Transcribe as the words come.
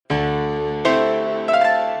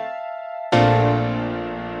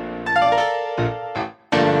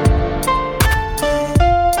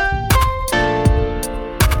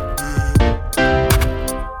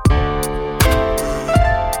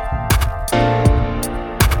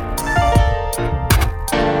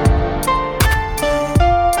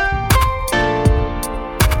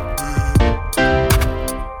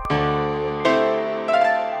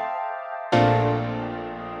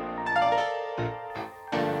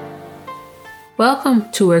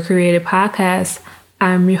Welcome to a Creative Podcast.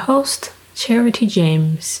 I'm your host, Charity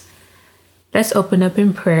James. Let's open up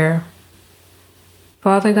in prayer.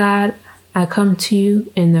 Father God, I come to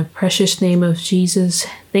you in the precious name of Jesus,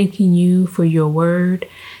 thanking you for your word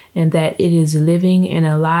and that it is living and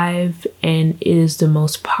alive and it is the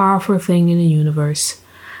most powerful thing in the universe.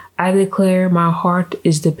 I declare my heart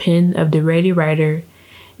is the pen of the ready writer,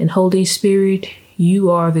 and Holy Spirit, you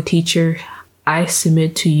are the teacher. I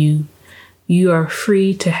submit to you. You are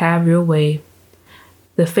free to have your way.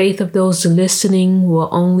 The faith of those listening will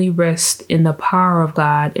only rest in the power of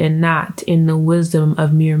God and not in the wisdom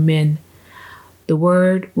of mere men. The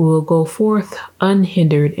word will go forth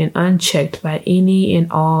unhindered and unchecked by any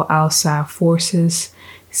and all outside forces.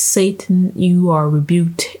 Satan, you are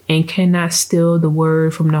rebuked and cannot steal the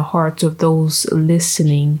word from the hearts of those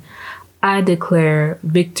listening. I declare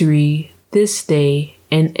victory this day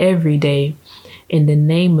and every day. In the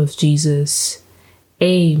name of Jesus,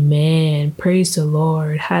 amen. Praise the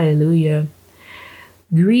Lord. Hallelujah.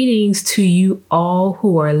 Greetings to you all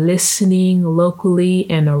who are listening locally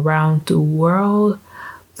and around the world,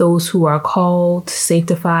 those who are called,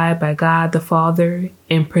 sanctified by God the Father,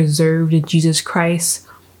 and preserved in Jesus Christ.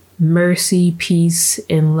 Mercy, peace,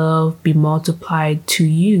 and love be multiplied to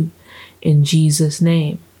you in Jesus'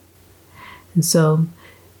 name. And so,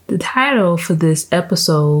 the title for this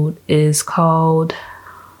episode is called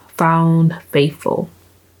Found Faithful.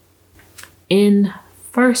 In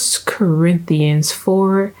 1 Corinthians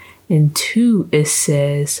 4:2, it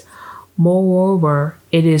says, "Moreover,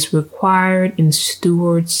 it is required in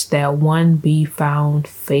stewards that one be found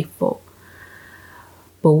faithful."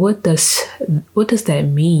 But what does that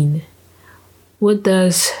mean? What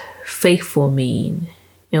does faithful mean?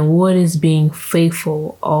 And what is being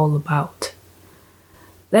faithful all about?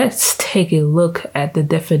 Let's take a look at the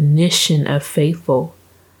definition of faithful.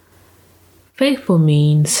 Faithful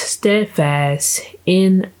means steadfast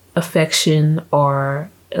in affection or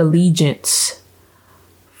allegiance,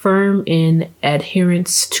 firm in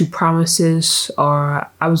adherence to promises or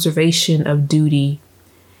observation of duty,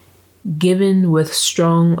 given with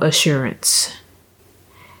strong assurance.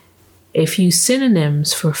 A few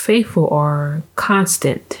synonyms for faithful are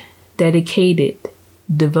constant, dedicated,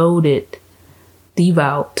 devoted,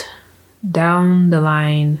 devout, down the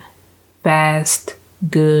line, fast,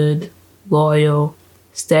 good, loyal,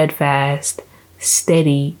 steadfast,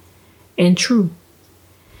 steady, and true.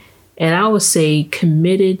 And I would say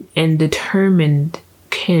committed and determined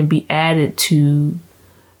can be added to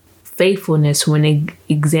faithfulness when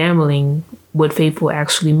examining what faithful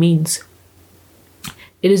actually means.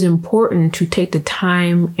 It is important to take the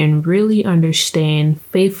time and really understand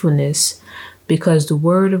faithfulness, because the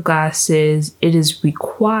word of God says it is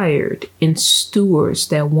required in stewards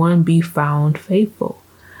that one be found faithful.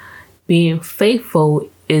 Being faithful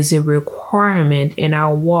is a requirement in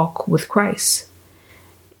our walk with Christ.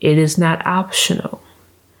 It is not optional.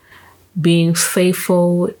 Being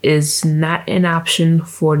faithful is not an option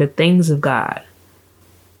for the things of God.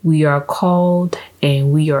 We are called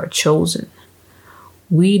and we are chosen.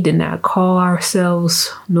 We did not call ourselves,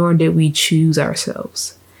 nor did we choose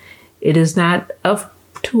ourselves. It is not up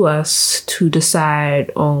to us to decide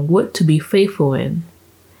on what to be faithful in.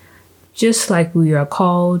 Just like we are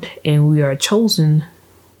called and we are chosen,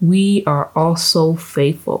 we are also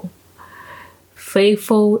faithful.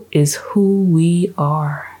 Faithful is who we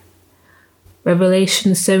are.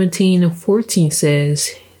 Revelation 17:14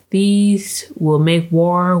 says, "These will make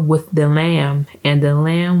war with the Lamb, and the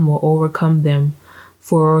Lamb will overcome them.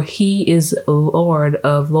 For he is Lord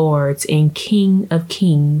of lords and King of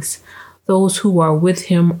kings. Those who are with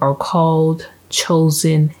him are called,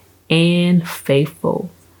 chosen, and faithful."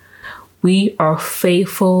 We are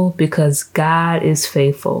faithful because God is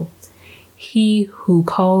faithful. He who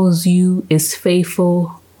calls you is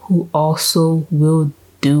faithful, who also will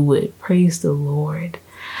do it. Praise the Lord.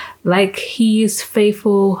 Like he is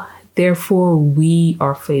faithful, therefore we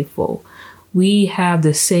are faithful. We have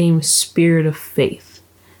the same spirit of faith.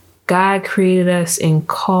 God created us and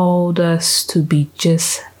called us to be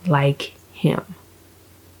just like him.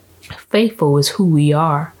 Faithful is who we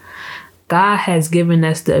are. God has given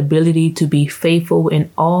us the ability to be faithful in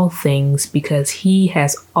all things because he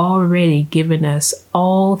has already given us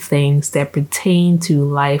all things that pertain to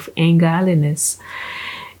life and godliness.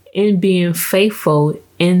 In being faithful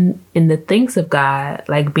in the things of God,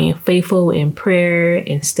 like being faithful in prayer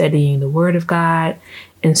and studying the word of God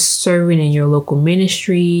and serving in your local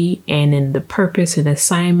ministry and in the purpose and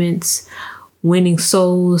assignments, winning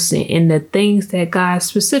souls in the things that God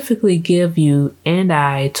specifically give you and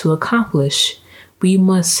I to accomplish. We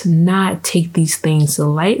must not take these things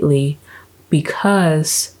lightly,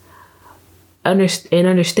 because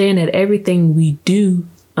understand that everything we do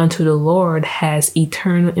unto the Lord has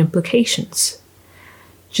eternal implications.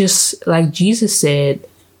 Just like Jesus said,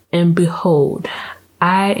 and behold,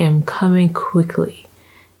 I am coming quickly,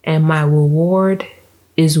 and my reward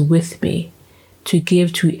is with me to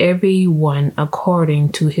give to everyone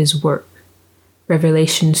according to his work.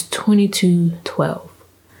 Revelations 22:12.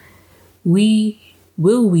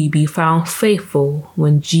 Will we be found faithful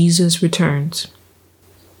when Jesus returns?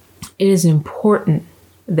 It is important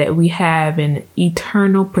that we have an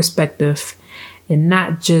eternal perspective and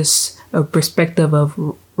not just a perspective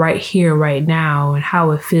of right here, right now, and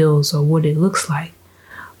how it feels or what it looks like.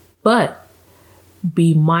 But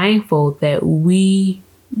be mindful that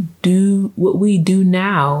what we do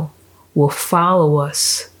now will follow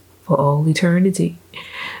us for all eternity.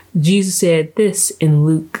 Jesus said this in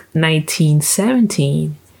Luke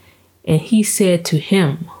 19:17, and he said to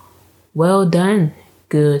him, "Well done,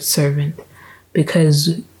 good servant,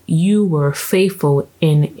 because you were faithful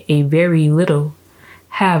in a very little,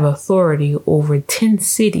 have authority over 10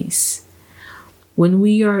 cities." When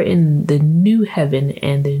we are in the new heaven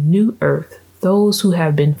and the new earth, those who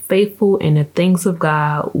have been faithful in the things of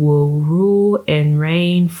God will rule and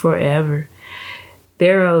reign forever.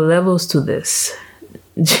 There are levels to this.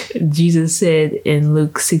 Jesus said in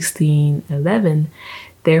Luke 16:11,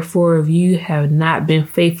 "Therefore, if you have not been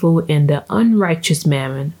faithful in the unrighteous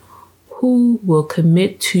mammon, who will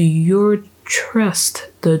commit to your trust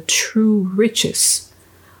the true riches?"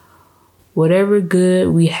 Whatever good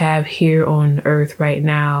we have here on earth right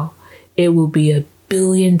now, it will be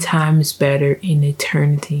 1,000,000,000 times better in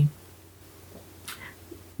eternity.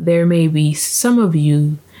 There may be some of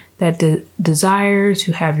you that desire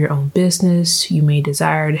to have your own business, you may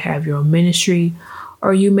desire to have your own ministry,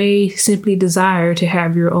 or you may simply desire to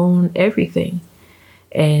have your own everything.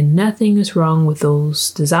 And nothing is wrong with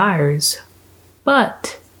those desires.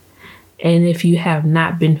 And if you have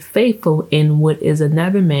not been faithful in what is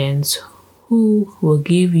another man's, who will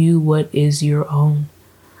give you what is your own?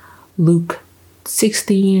 Luke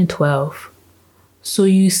 16:12. So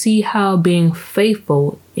you see how being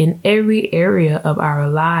faithful in every area of our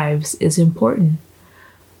lives is important.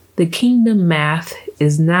 The kingdom math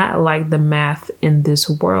is not like the math in this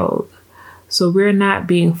world. So we're not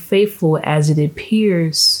being faithful as it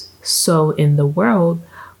appears so in the world,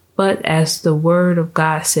 but as the word of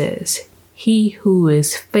God says, he who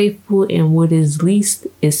is faithful in what is least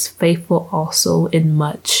is faithful also in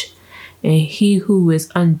much. And he who is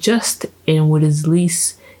unjust in what is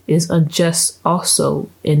least is unjust also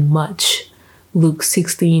in much. Luke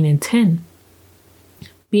 16:10.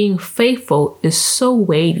 Being faithful is so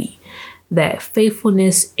weighty that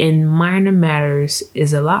faithfulness in minor matters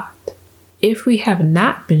is a lot. If we have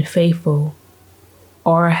not been faithful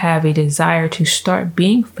or have a desire to start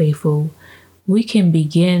being faithful, we can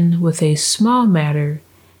begin with a small matter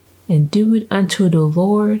and do it unto the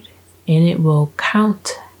Lord, and it will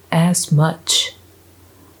count as much.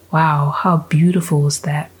 Wow, how beautiful is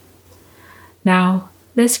that? Now,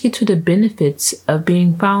 let's get to the benefits of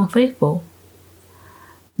being found faithful.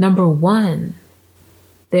 Number 1,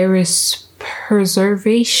 there is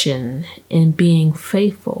preservation in being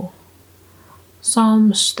faithful.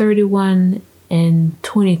 Psalms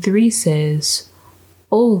 31:23 says,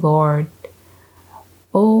 "O Lord,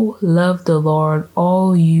 O love the Lord,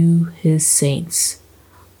 all you his saints,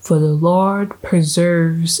 for the Lord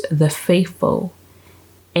preserves the faithful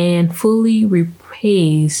and fully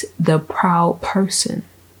repays the proud person."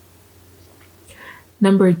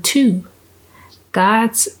 Number 2,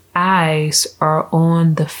 God's eyes are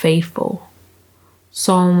on the faithful.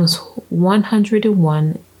 Psalms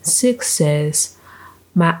 101:6 says,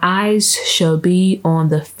 "My eyes shall be on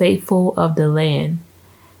the faithful of the land,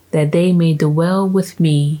 that they may dwell with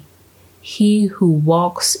me. He who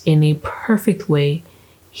walks in a perfect way,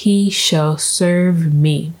 he shall serve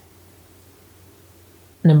me."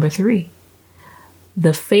 Number 3,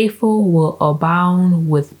 the faithful will abound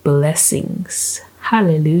with blessings.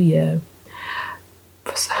 Hallelujah.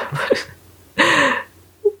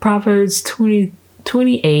 Proverbs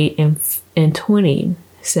 28:20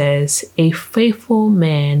 says, "A faithful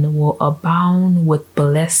man will abound with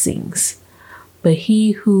blessings, but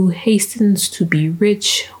he who hastens to be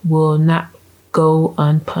rich will not go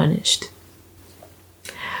unpunished."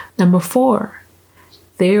 Number 4,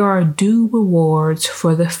 there are due rewards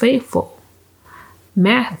for the faithful.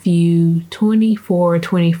 Matthew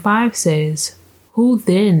 24:25 says, "Who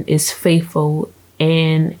then is faithful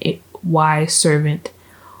and a wise servant,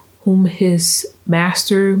 whom his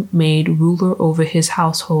master made ruler over his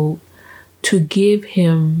household, to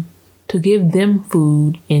to give them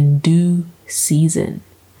food in due season.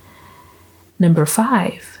 Number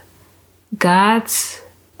 5,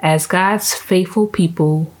 as God's faithful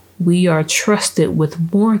people, we are trusted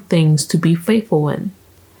with more things to be faithful in.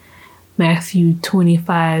 Matthew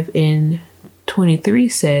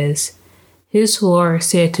 25:23 says, His Lord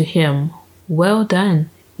said to him, Well done,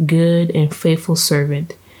 good and faithful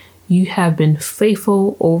servant. You have been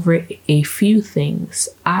faithful over a few things.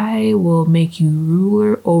 I will make you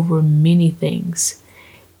ruler over many things.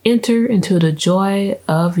 Enter into the joy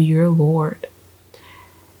of your Lord.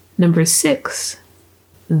 Number 6,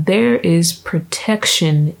 there is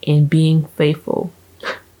protection in being faithful.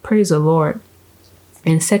 Praise the Lord.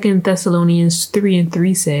 And 2 Thessalonians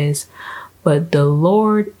 3:3 says, But the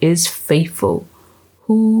Lord is faithful,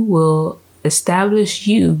 who will establish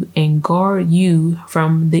you and guard you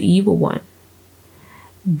from the evil one.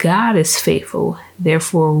 God is faithful,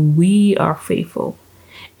 therefore we are faithful.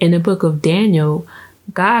 In the book of Daniel,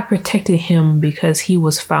 God protected him because he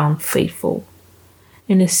was found faithful.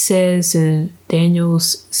 And it says in Daniel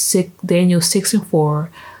 6:4,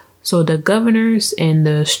 So the governors and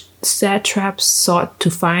the satraps sought to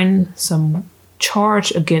find some charge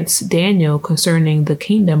against Daniel concerning the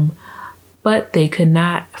kingdom, but they could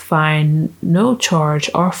not find no charge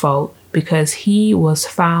or fault because he was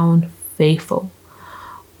found faithful,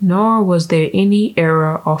 nor was there any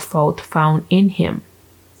error or fault found in him.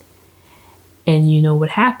 And you know what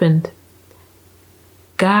happened?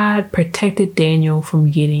 God protected Daniel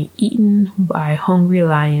from getting eaten by hungry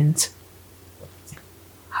lions.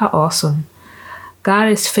 How awesome. God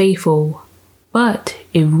is faithful, but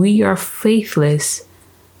if we are faithless,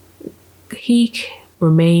 He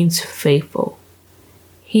remains faithful.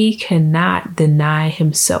 He cannot deny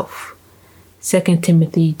Himself. 2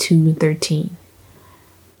 Timothy 2:13.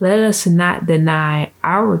 Let us not deny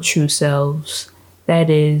our true selves. That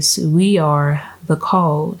is, we are the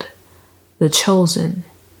called, the chosen,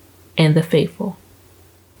 and the faithful.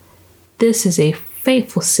 This is a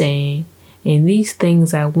faithful saying, and these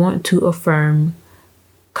things I want to affirm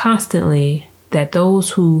constantly, that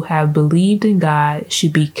those who have believed in God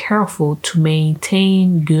should be careful to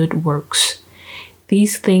maintain good works.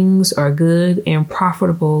 These things are good and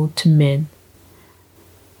profitable to men.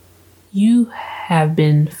 You have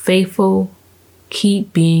been faithful.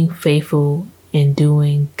 Keep being faithful and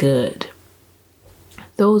doing good.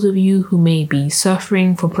 Those of you who may be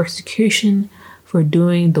suffering from persecution for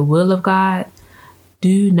doing the will of God,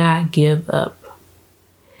 do not give up.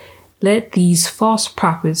 Let these false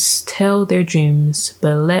prophets tell their dreams,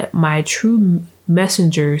 but let my true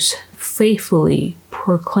messengers faithfully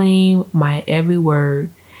proclaim my every word.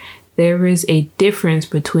 There is a difference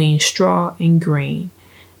between straw and grain.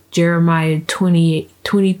 Jeremiah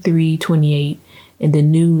 23:28 in the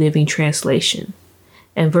New Living Translation.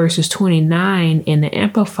 And verses 29 in the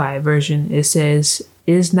Amplified Version, it says,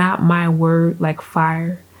 Is not my word like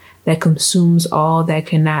fire that consumes all that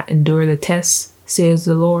cannot endure the test, says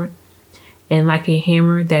the Lord, and like a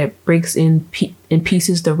hammer that breaks in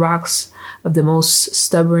pieces the rocks of the most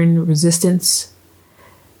stubborn resistance?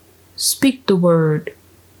 Speak the word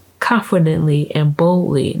confidently and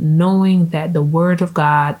boldly, knowing that the word of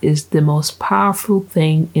God is the most powerful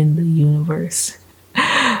thing in the universe.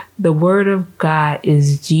 The word of God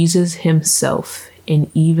is Jesus Himself,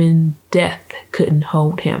 and even death couldn't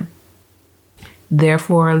hold Him.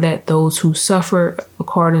 Therefore, let those who suffer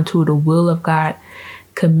according to the will of God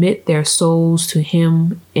commit their souls to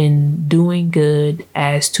Him in doing good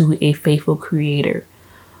as to a faithful Creator.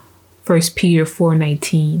 1 Peter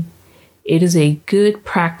 4:19. It is a good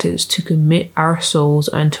practice to commit our souls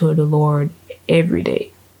unto the Lord every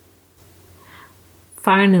day.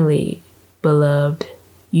 Finally, beloved,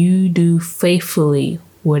 you do faithfully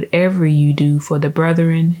whatever you do for the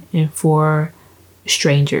brethren and for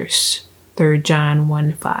strangers. 3 John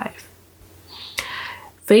 1:5.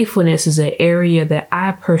 Faithfulness is an area that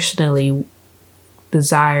I personally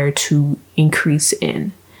desire to increase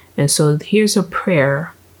in. And so here's a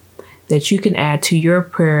prayer that you can add to your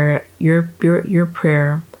prayer, your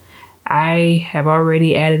prayer. I have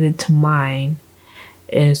already added it to mine.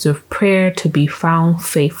 It's a prayer to be found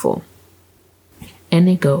faithful. And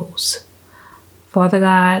it goes, Father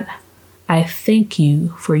God, I thank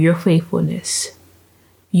you for your faithfulness.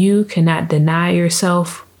 You cannot deny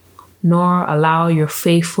yourself, nor allow your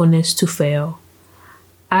faithfulness to fail.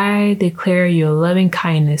 I declare your loving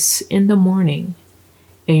kindness in the morning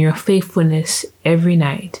and your faithfulness every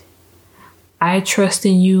night. I trust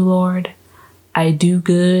in you, Lord. I do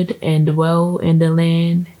good and dwell in the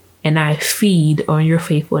land, and I feed on your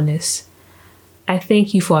faithfulness. I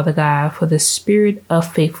thank you, Father God, for the spirit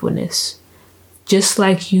of faithfulness. Just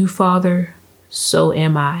like you, Father, so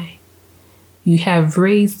am I. You have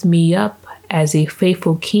raised me up as a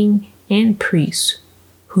faithful king and priest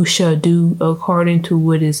who shall do according to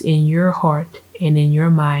what is in your heart and in your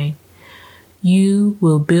mind. You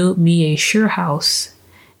will build me a sure house,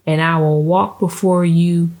 and I will walk before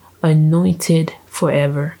you anointed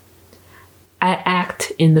forever. I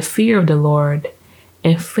act in the fear of the Lord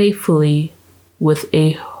and faithfully with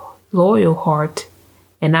a loyal heart,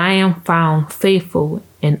 and I am found faithful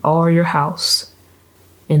in all your house.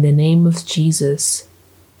 In the name of Jesus.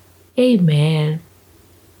 Amen.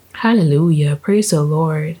 Hallelujah. Praise the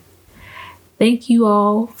Lord. Thank you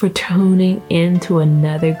all for tuning in to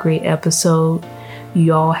another great episode.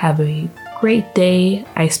 You all have a great day.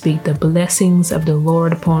 I speak the blessings of the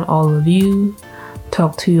Lord upon all of you.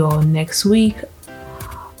 Talk to you all next week.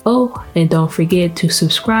 Oh, and don't forget to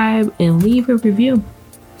subscribe and leave a review.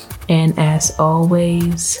 And as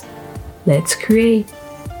always, let's create.